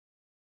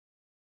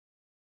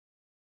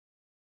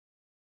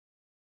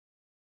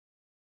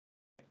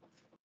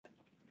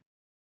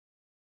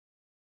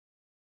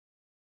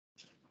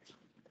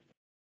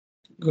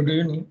Good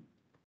evening.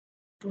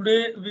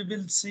 Today we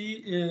will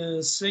see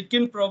a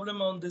second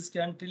problem on this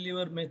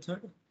cantilever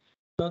method.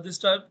 Now this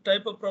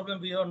type of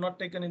problem we have not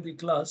taken in the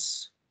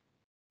class.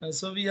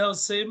 So we have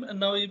same, and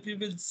now if you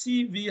will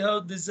see, we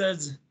have this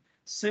as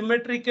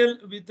symmetrical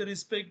with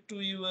respect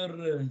to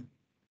your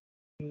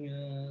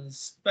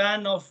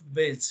span of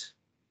base,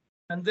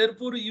 and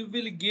therefore you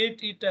will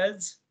get it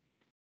as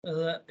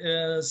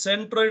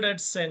centroid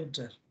at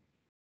center.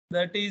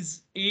 That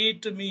is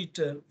 8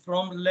 meter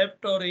from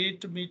left or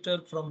 8 meter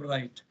from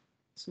right.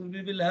 So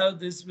we will have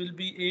this will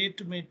be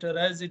 8 meter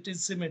as it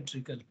is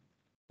symmetrical.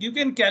 You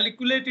can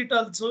calculate it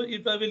also.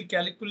 If I will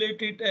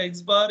calculate it, x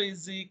bar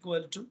is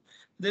equal to,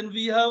 then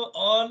we have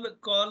all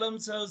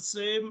columns have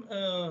same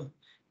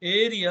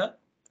area,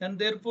 and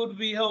therefore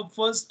we have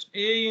first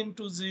a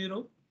into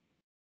 0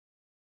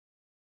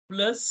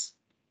 plus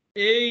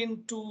a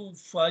into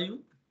 5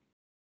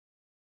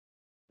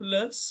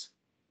 plus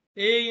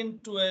a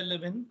into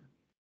 11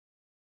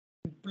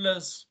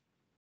 plus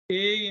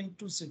a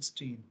into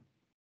 16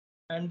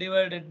 and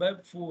divided by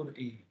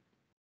 4a.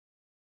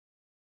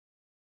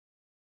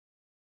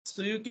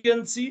 So you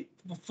can see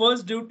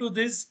first due to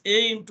this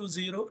a into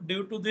 0,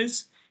 due to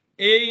this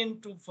a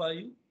into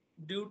 5,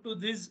 due to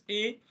this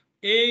a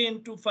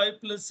into 5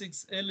 plus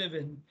 6,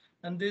 11,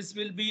 and this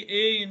will be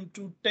a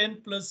into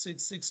 10 plus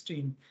 6,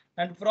 16.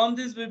 And from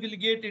this we will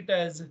get it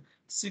as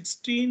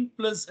 16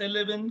 plus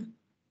 11,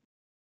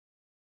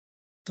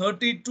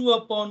 32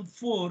 upon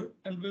 4,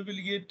 and we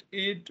will get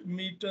 8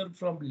 meter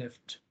from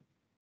left.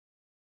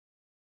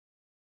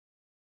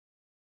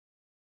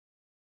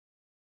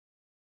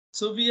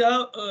 So we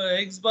have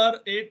x bar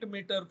 8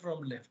 meter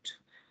from left.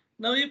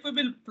 Now if we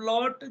will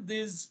plot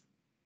this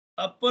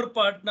upper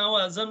part, now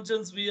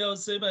assumptions we have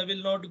same, I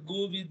will not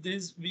go with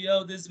this. We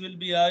have this will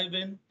be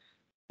I1,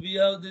 we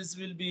have this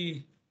will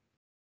be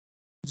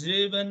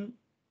J1,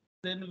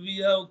 then we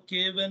have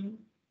K1,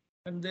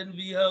 and then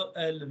we have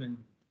L1.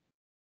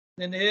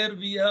 Then here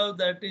we have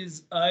that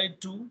is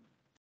I2.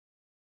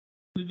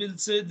 We will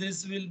say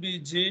this will be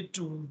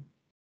J2,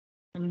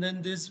 and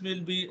then this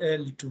will be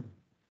L2.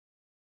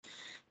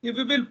 If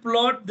we will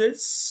plot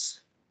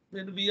this,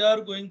 then we are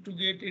going to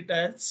get it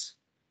as,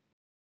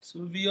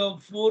 so we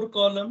have 4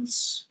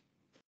 columns.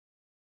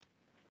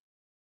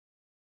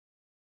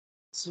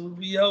 So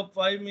we have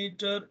 5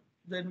 meter,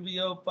 then we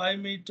have 5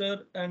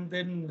 meter, and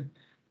then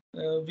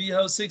we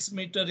have 6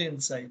 meter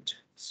inside.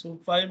 So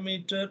 5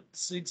 meter,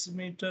 6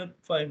 meter,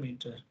 5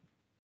 meter.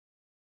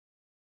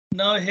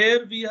 Now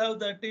here we have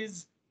that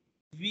is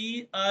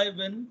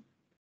VI1.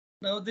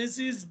 Now this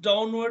is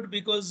downward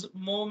because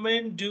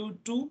moment due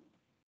to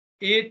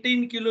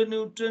 18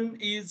 kilonewton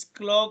is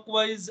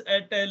clockwise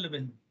at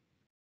L1.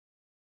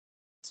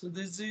 So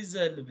this is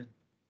L1.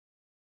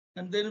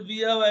 And then we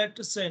have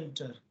at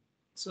center.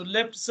 So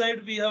left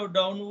side we have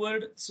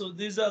downward. So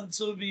this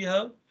also we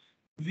have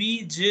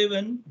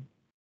Vj1.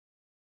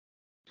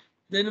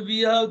 Then we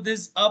have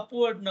this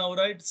upward now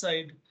right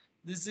side.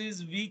 This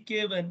is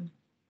Vk1.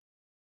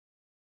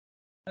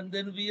 And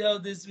then we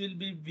have this will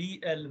be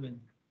VL1.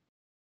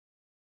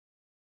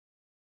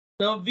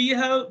 Now we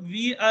have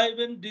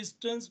Vi1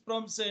 distance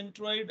from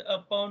centroid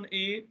upon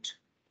 8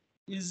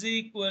 is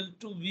equal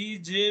to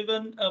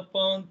Vj1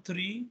 upon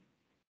 3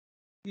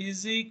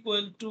 is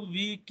equal to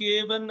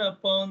Vk1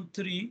 upon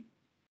 3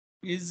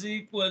 is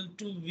equal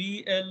to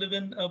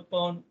VL1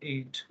 upon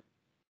 8.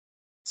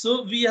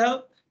 So we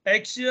have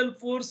axial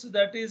force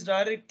that is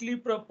directly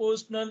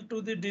proportional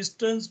to the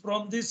distance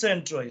from the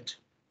centroid.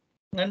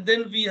 And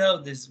then we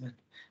have this one.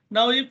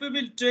 Now if we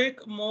will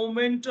take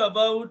moment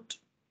about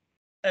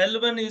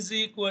L1 is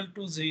equal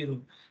to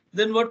 0,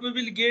 then what we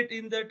will get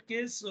in that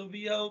case? So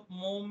we have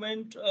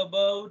moment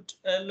about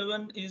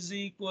L1 is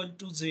equal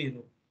to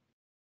 0.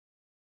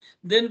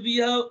 Then we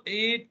have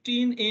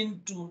 18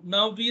 into,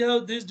 now we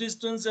have this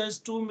distance as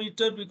 2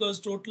 meters because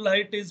total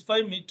height is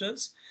 5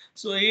 meters.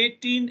 So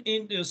 18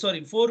 into,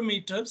 sorry, 4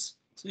 meters.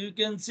 So you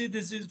can see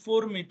this is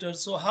 4 meters.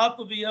 So half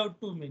we have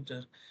 2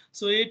 meters.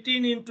 So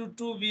 18 into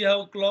 2 we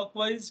have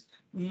clockwise.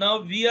 Now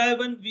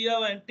Vi1 we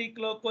have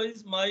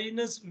anti-clockwise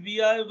minus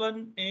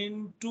Vi1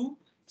 into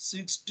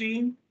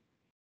 16.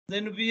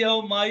 Then we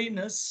have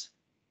minus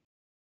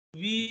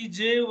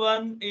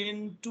Vj1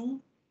 into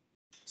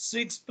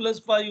 6 plus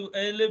 5,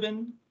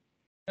 11,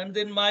 and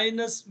then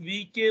minus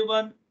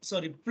Vk1,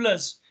 sorry,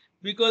 plus,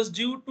 because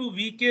due to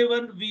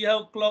Vk1 we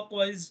have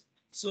clockwise,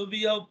 so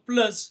we have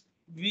plus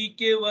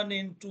Vk1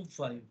 into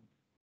 5,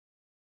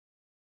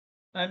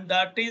 and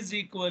that is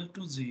equal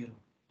to 0.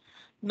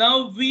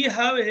 Now we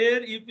have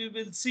here, if you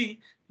will see,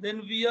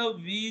 then we have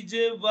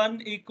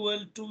Vj1 equal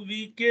to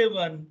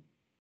Vk1,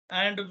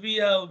 and we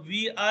have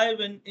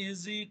Vi1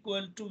 is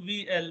equal to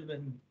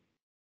VL1,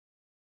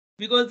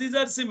 because these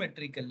are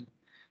symmetrical.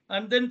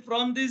 And then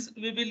from this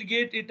we will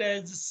get it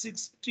as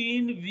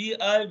 16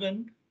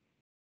 Vi1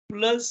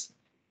 plus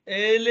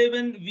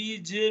 11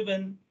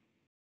 Vj1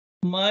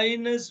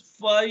 minus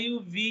 5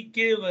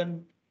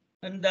 Vk1,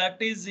 and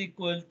that is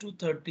equal to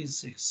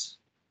 36.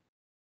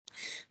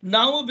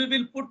 Now we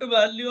will put a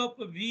value of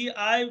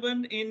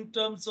Vi1 in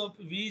terms of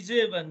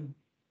Vj1.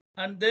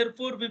 and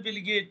therefore we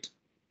will get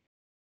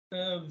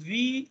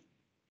V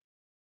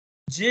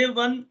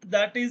J1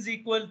 that is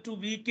equal to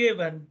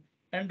VK1,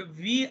 and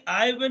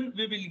VI1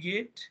 we will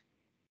get,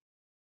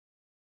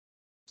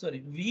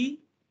 sorry,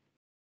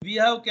 we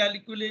have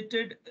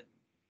calculated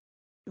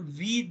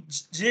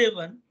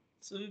VJ1,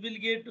 so we will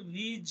get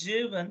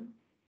VJ1,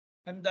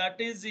 and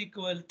that is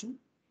equal to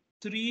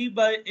 3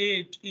 by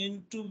 8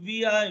 into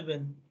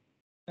VI1,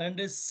 and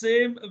the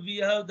same we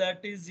have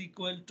that is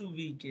equal to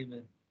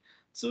VK1.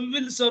 So we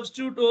will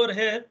substitute over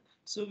here.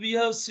 So we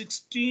have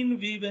 16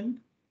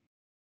 V1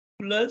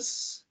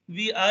 plus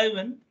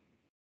VI1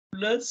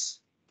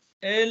 plus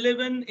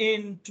 11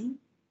 into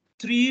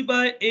 3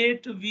 by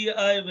 8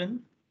 VI1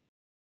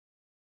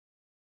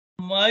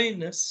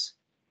 minus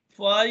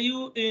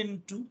 5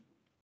 into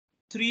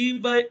 3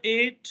 by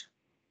 8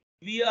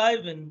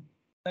 VI1,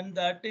 and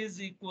that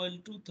is equal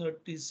to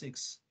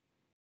 36.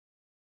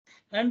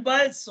 And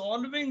by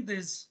solving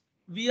this,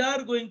 we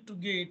are going to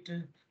get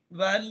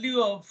value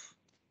of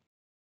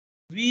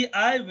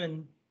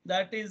VI1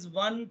 that is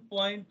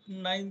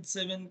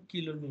 1.97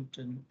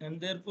 kilonewton, and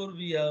therefore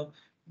we have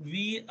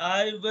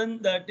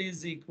VI1 that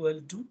is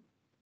equal to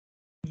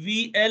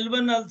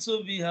VL1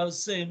 also we have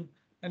same,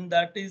 and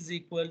that is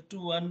equal to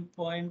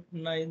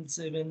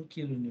 1.97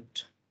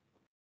 kilonewton.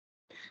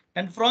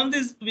 And from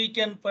this we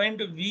can find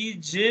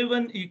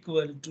Vj1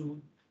 equal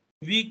to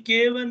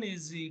Vk1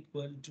 is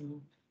equal to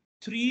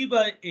 3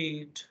 by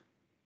 8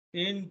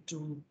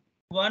 into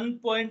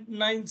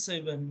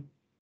 1.97,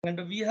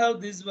 and we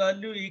have this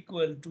value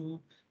equal to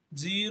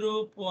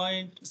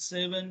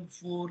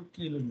 0.74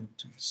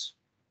 kilonewtons.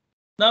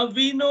 Now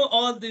we know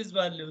all these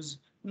values.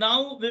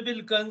 Now we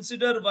will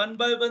consider one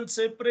by one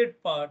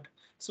separate part.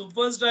 So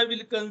first I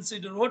will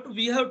consider what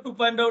we have to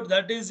find out,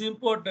 that is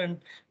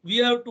important. We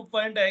have to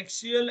find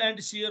axial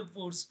and shear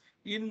force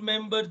in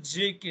member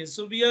JK.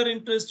 So we are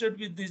interested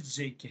with this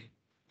JK.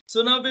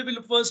 So now we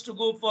will first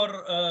go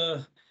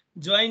for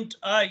joint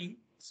I.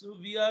 So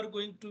we are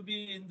going to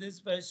be in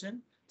this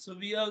fashion. So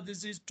we have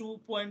this is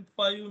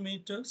 2.5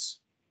 meters,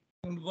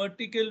 and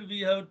vertical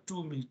we have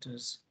 2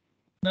 meters.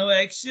 Now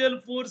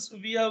axial force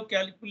we have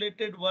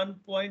calculated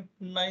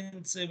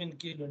 1.97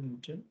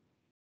 kilonewton,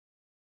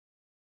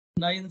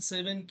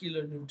 97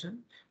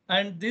 kilonewton,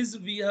 and this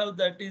we have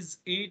that is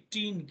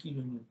 18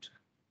 kilonewton.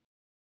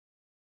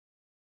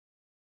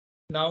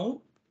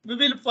 Now we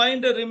will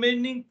find the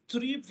remaining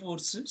three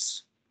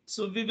forces.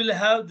 So we will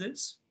have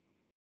this.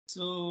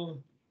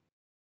 So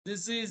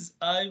this is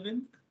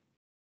I1,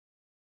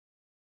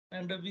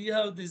 and we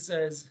have this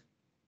as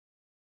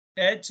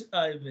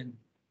HI1.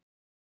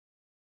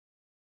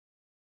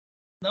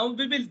 Now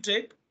we will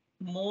take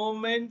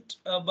moment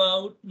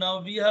about, now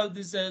we have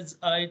this as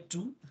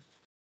I2.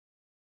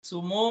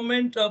 So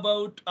moment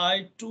about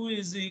I2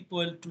 is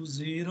equal to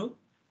 0.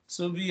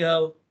 So we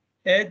have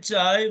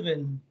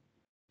HI1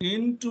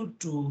 into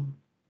 2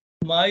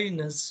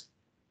 minus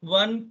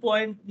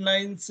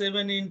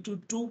 1.97 into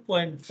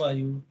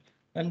 2.5,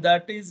 and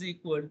that is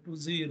equal to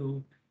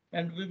 0.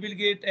 And we will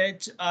get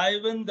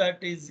HI1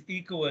 that is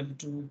equal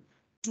to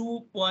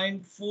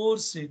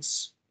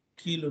 2.46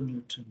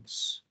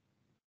 kilonewtons.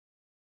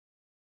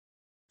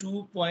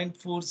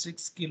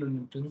 2.46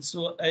 kilonewtons.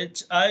 So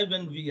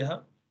HI1 we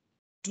have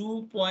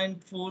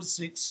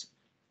 2.46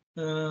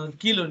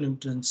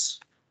 kilonewtons.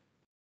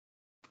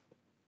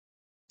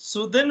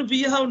 So then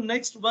we have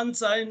next,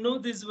 once I know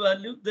this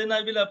value, then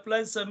I will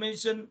apply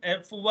summation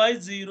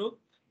Fy0.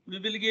 We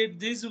will get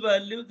this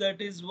value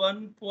that is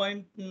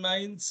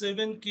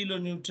 1.97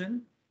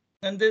 kilonewton.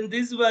 And then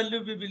this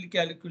value we will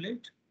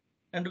calculate.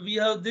 And we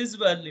have this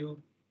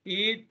value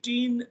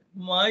 18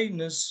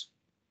 minus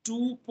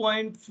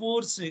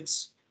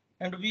 2.46.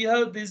 And we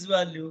have this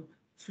value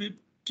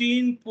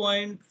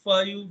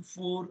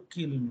 15.54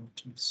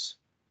 kilonewtons.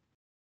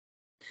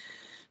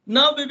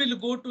 Now we will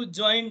go to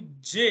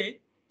joint J.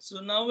 So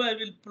now I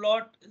will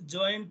plot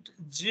joint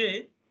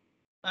J,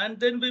 and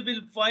then we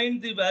will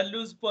find the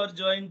values for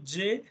joint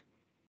J.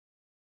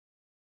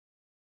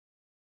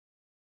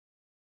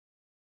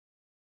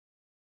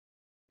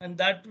 And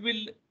that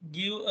will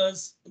give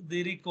us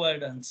the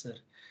required answer.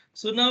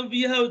 So now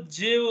we have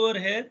J over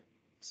here.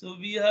 So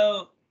we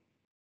have,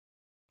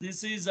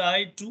 this is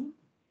I2.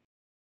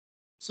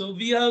 So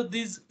we have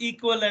this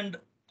equal and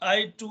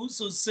I2.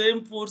 So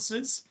same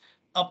forces,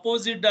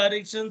 opposite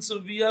direction. So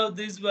we have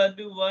this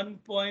value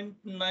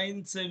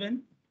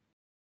 1.97.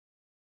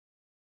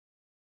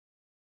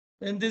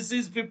 And this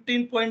is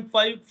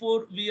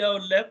 15.54 we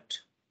have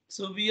left.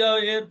 So we are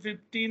here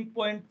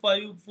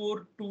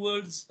 15.54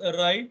 towards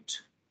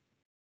right.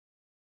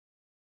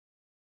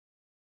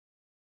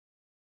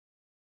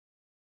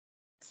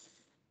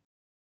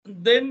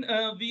 Then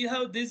we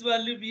have this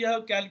value we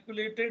have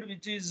calculated,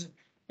 which is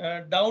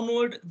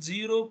downward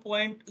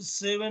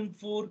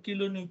 0.74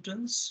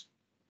 kilonewtons.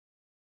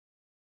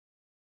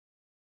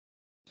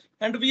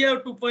 And we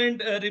have to find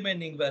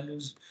remaining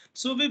values.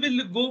 So we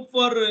will go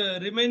for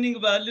remaining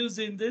values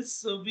in this.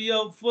 So we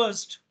have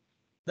first,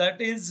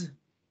 that is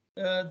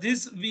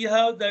this we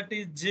have that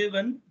is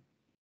J1.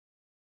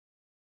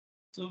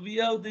 So we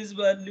have this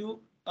value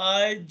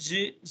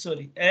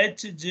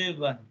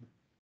hj1.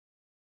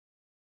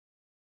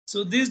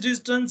 So this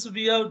distance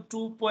we have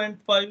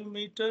 2.5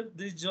 meter.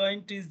 This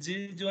joint is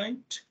J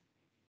joint.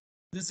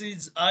 This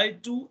is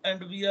I2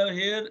 and we are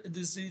here.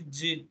 This is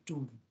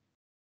J2.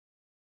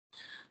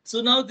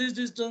 So now this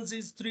distance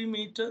is 3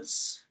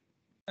 meters.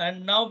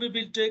 And now we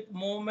will take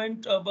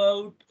moment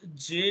about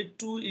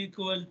J2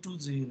 equal to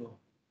 0.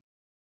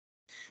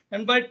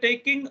 And by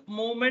taking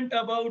moment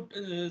about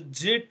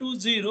J2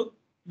 0,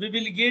 we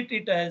will get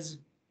it as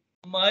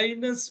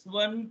minus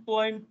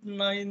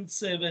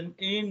 1.97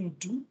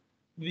 into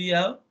we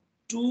have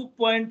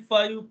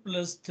 2.5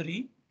 plus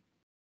 3,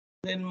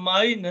 then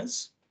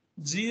minus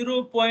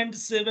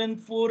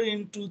 0.74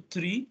 into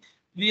 3.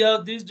 We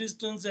have this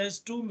distance as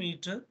 2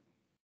 meter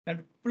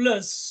and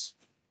plus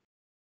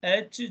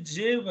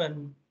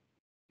hj1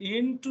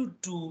 into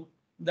 2,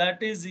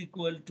 that is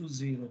equal to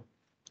 0.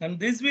 And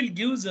this will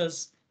gives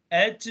us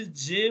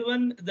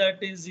hj1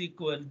 that is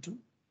equal to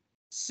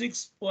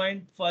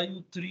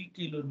 6.53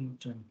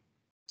 kilonewton.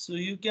 So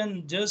you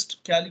can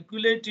just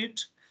calculate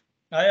it.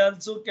 I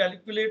also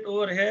calculate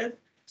over here.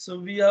 So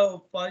we have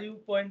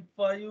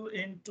 5.5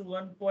 into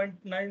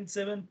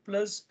 1.97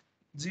 plus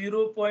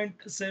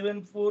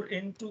 0.74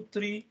 into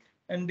 3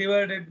 and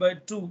divided by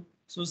 2.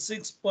 So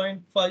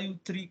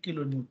 6.53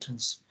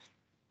 kilonewtons.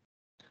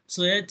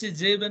 So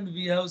hj1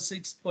 we have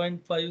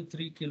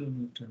 6.53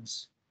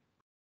 kilonewtons.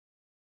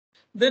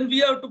 Then we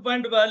have to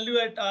find value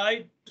at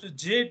I to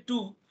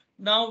J2.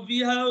 Now we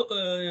have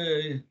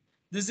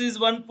this is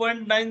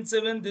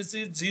 1.97, this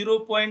is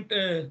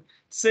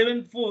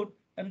 0.74,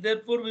 and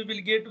therefore we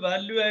will get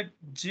value at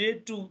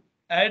J2.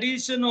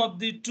 Addition of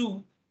the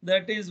two,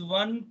 that is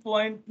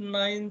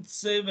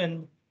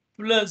 1.97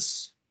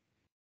 plus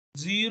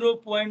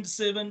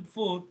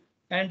 0.74,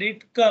 and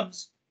it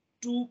comes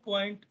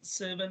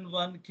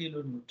 2.71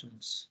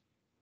 kilonewtons.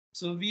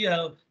 So we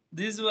have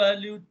this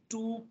value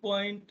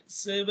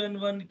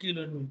 2.71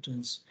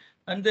 kilonewtons.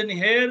 And then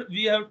here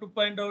we have to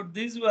find out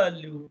this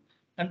value,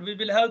 and we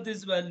will have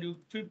this value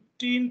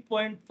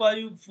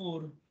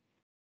 15.54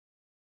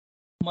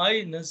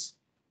 minus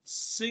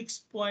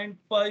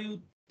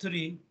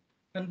 6.53,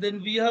 and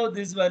then we have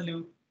this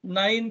value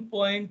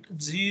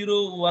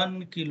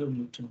 9.01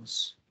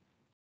 kilonewtons.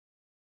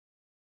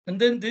 And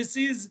then this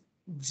is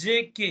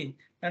JK,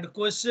 and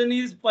question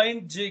is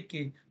find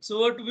JK. So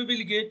what we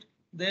will get?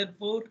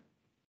 Therefore,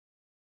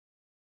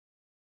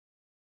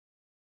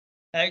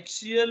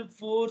 axial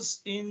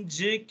force in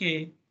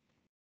JK,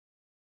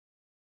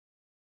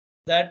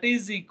 that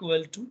is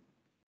equal to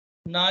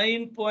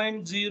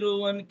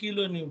 9.01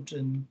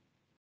 kilonewton,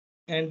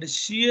 and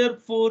shear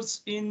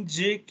force in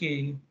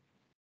JK,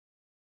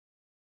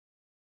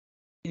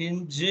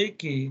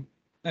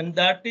 and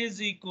that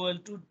is equal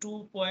to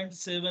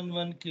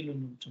 2.71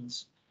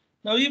 kilonewtons.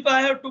 Now if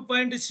I have to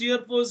find the shear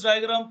force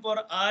diagram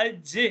for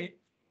IJ,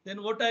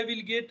 then what I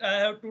will get, I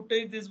have to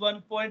take this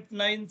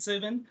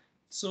 1.97.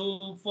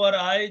 So for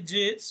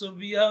IJ, so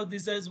we have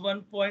this as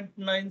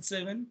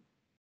 1.97.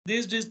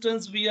 This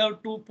distance we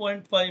have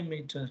 2.5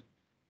 meter.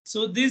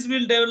 So this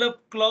will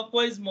develop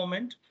clockwise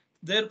moment,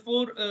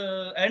 therefore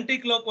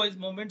anti-clockwise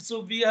moment. So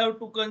we have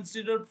to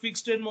consider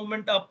fixed end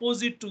moment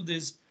opposite to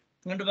this,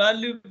 and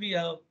value we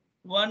have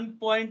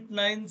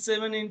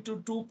 1.97 into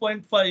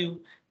 2.5,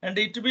 and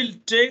it will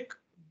take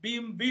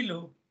beam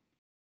below.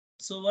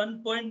 So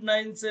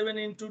 1.97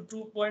 into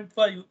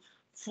 2.5,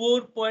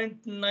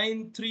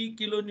 4.93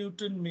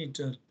 kilonewton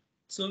meter.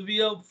 So we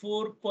have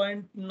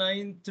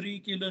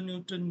 4.93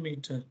 kilonewton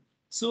meter.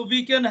 So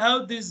we can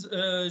have this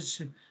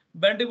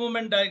bending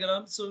moment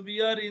diagram. So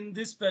we are in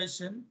this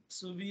fashion.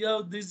 So we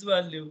have this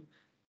value.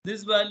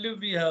 This value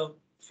we have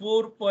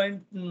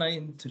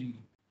 4.93.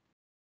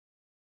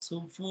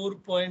 So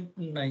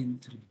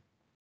 4.93.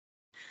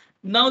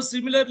 Now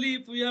similarly,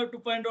 if we have to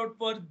find out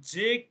for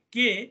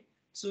JK,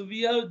 so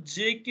we have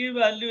JK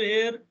value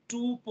here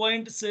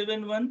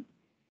 2.71,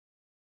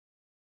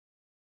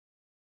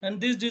 and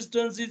this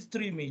distance is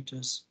 3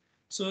 meters.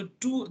 So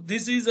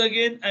this is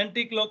again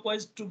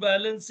anti-clockwise. To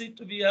balance it,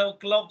 we have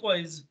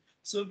clockwise.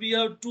 So we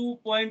have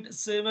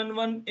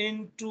 2.71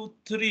 into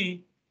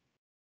 3,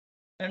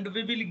 and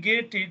we will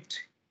get it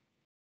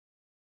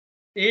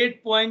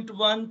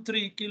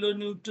 8.13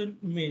 kilonewton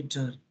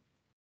meter.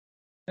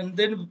 And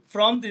then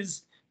from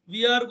this,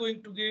 we are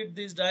going to get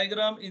this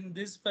diagram in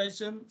this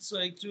fashion. So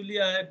actually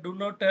I do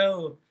not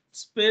have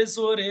space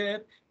over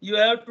here. You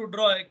have to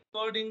draw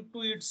according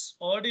to its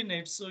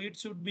ordinates. So it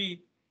should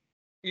be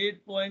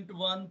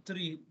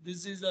 8.13.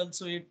 This is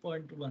also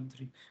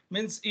 8.13.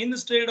 Means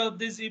instead of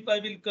this, if I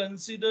will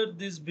consider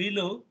this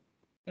below,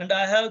 and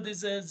I have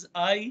this as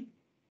I,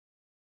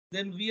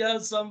 then we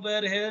have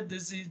somewhere here,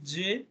 this is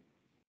J,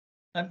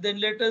 and then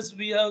let us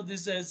we have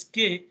this as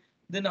K.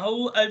 Then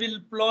how I will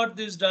plot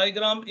this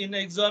diagram in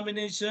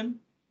examination?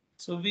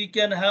 So we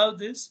can have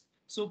this.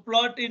 So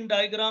plot in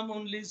diagram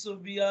only. So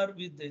we are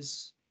with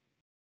this.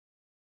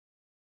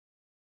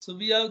 So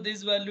we have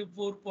this value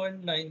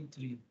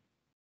 4.93.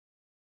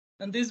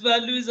 And this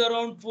value is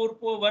around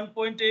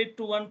 1.8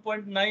 to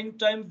 1.9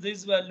 times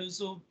this value.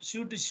 So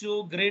should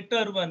show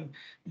greater one.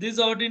 This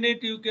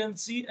ordinate you can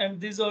see and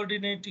this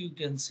ordinate you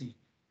can see.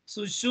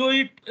 So show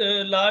it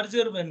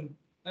larger one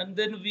and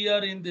then we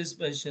are in this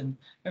fashion.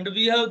 And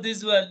we have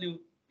this value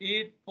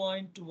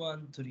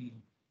 8.13.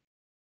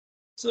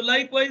 So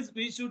likewise,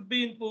 we should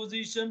be in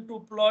position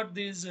to plot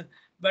this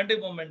Van der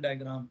Moment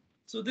diagram.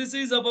 So this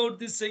is about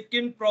the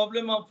second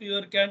problem of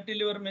your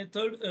cantilever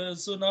method.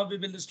 So now we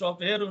will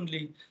stop here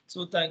only.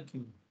 So thank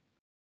you.